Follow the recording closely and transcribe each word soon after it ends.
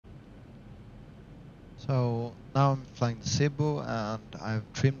So now I'm flying the ZIBO and I've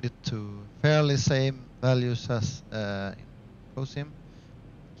trimmed it to fairly same values as in ProSim.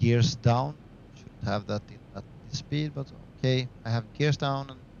 Gears down, shouldn't have that in at this speed, but okay, I have gears down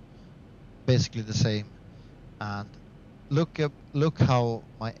and basically the same. And look how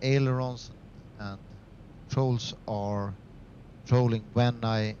my ailerons and controls are controlling when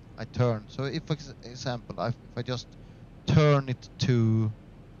I turn. So if, for example, if I just turn it to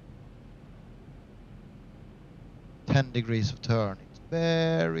 10 degrees of turn, it's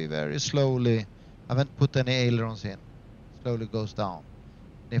very slowly. I haven't put any ailerons in. Slowly goes down.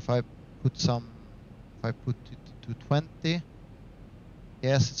 And if I put it to 20,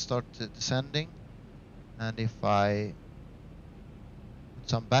 yes, it starts descending. And if I put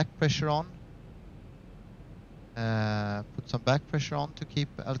some back pressure on, to keep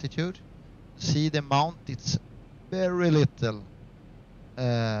altitude, see the amount, it's very little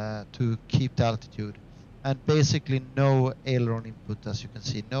to keep the altitude, and basically no aileron input, as you can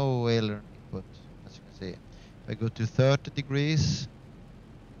see. No aileron input, as you can see. If I go to 30 degrees,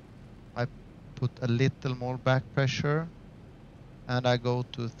 I put a little more back pressure, and I go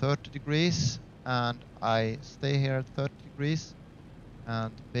to 30 degrees, and I stay here at 30 degrees,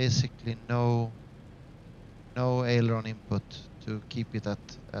 and basically no aileron input to keep it at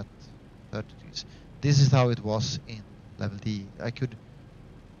 30 degrees. This is how it was in level D. I could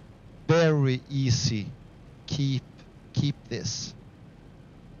very easy keep this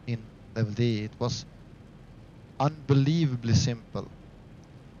in level D. It was unbelievably simple,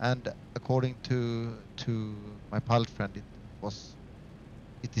 and according to my pilot friend,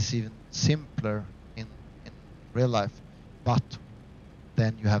 it is even simpler in real life, but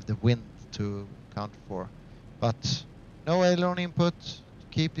then you have the wind to account for. But no aileron input to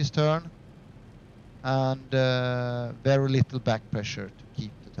keep this turn, and very little back pressure to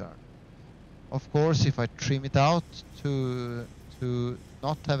keep the turn. Of course, if I trim it out to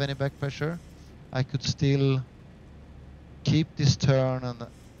not have any back pressure, I could still keep this turn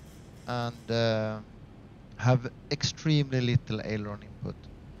and have extremely little aileron input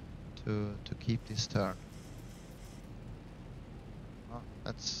to keep this turn.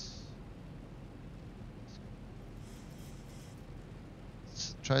 Let's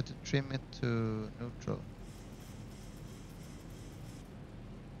try to trim it to neutral.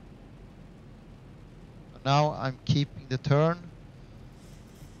 Now I'm keeping the turn.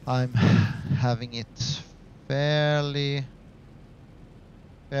 I'm having it fairly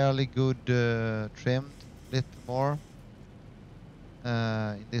good trimmed, a little more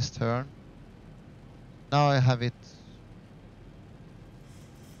in this turn. Now I have it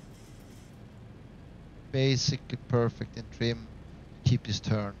basically perfect in trim to keep this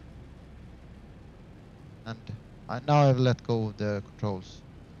turn. And now I've let go of the controls.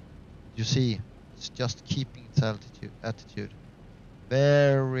 You see, it's just keeping its attitude.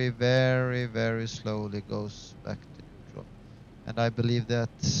 Very slowly goes back to neutral. And I believe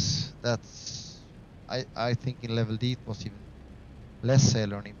that's I think in level D it was even less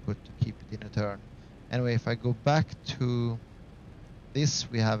aileron input to keep it in a turn. Anyway, if I go back to this,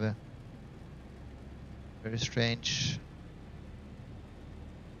 we have a very strange,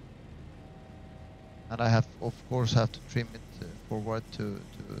 and I have of course have to trim it forward to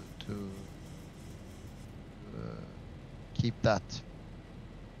keep that.